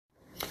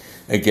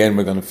Again,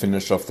 we're going to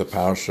finish off the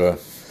parsha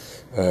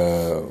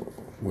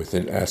with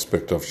an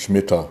aspect of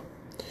Shemitah.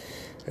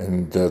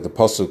 And the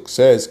pasuk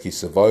says, "Ki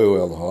savoyu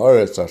el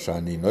haaretz asher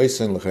ani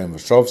noisen lechem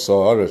v'shov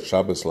haaretz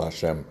Shabbos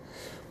laHashem."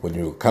 When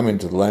you come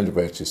into the land of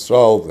Eretz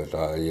Yisrael, that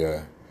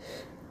I've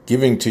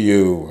given to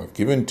you,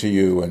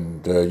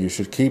 and you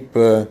should keep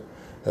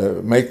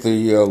make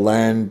the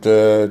land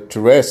to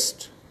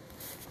rest,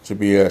 to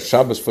be a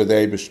Shabbos for the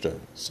Eibishter.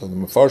 So the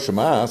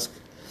Mefarshim ask,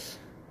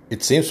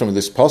 it seems from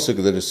this pasuk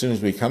that as soon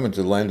as we come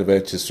into the land of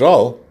Eretz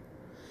Yisrael,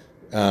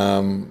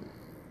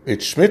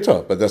 it's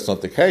Shemitah, but that's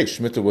not the case.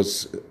 Shemitah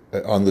was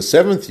on the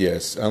 7th year,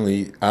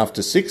 only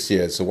after 6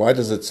 years. So why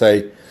does it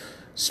say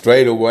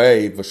straight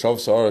away, V'shov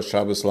Sa'ara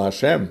Shabbos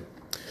laHashem?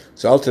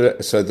 So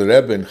the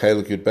Rebbe in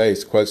Chelik Yud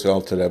Beis quotes the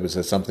Alter Rebbe,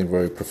 says something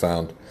very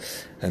profound.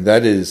 And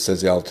that is,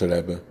 says the Alter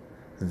Rebbe,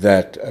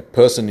 that a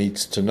person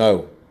needs to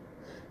know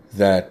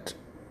that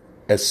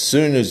as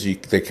soon as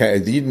they came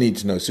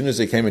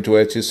into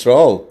Eretz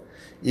Yisrael,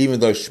 even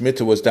though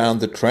Shemitah was down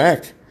the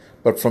track,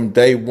 but from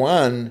day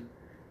one,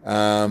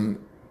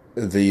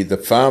 the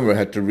farmer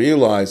had to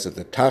realize that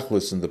the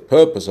tachlis and the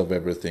purpose of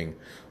everything,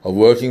 of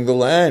working the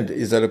land,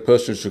 is that a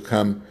person should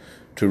come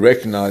to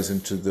recognize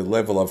into the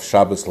level of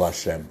Shabbos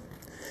laHashem.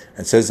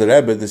 And says the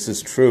Rebbe, this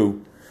is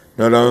true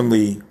not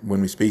only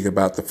when we speak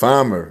about the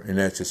farmer in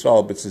Eretz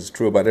Yisrael, but this is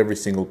true about every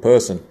single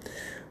person.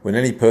 When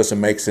any person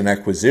makes an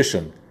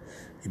acquisition,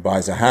 he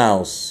buys a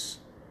house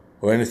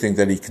or anything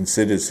that he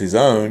considers his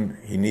own,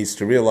 he needs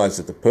to realize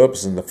that the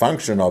purpose and the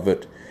function of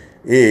it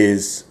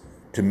is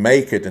to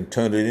make it and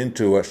turn it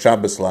into a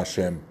Shabbos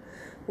laHashem.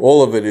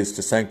 All of it is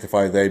to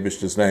sanctify the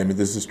Eibishter's name. And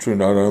this is true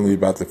not only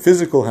about the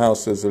physical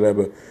house, says the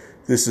Rebbe,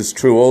 this is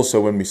true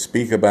also when we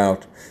speak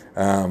about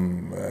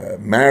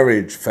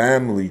marriage,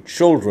 family,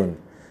 children,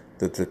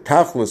 that the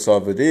tachlis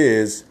of it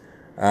is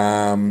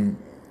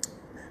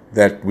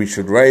that we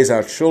should raise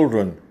our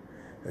children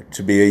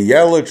to be a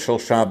Yeled Shel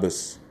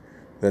Shabbos,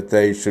 that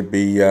they should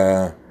be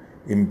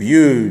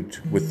imbued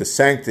with the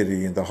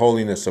sanctity and the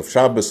holiness of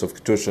Shabbos, of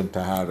Kedusha and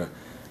Tahara.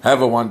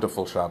 Have a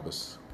wonderful Shabbos.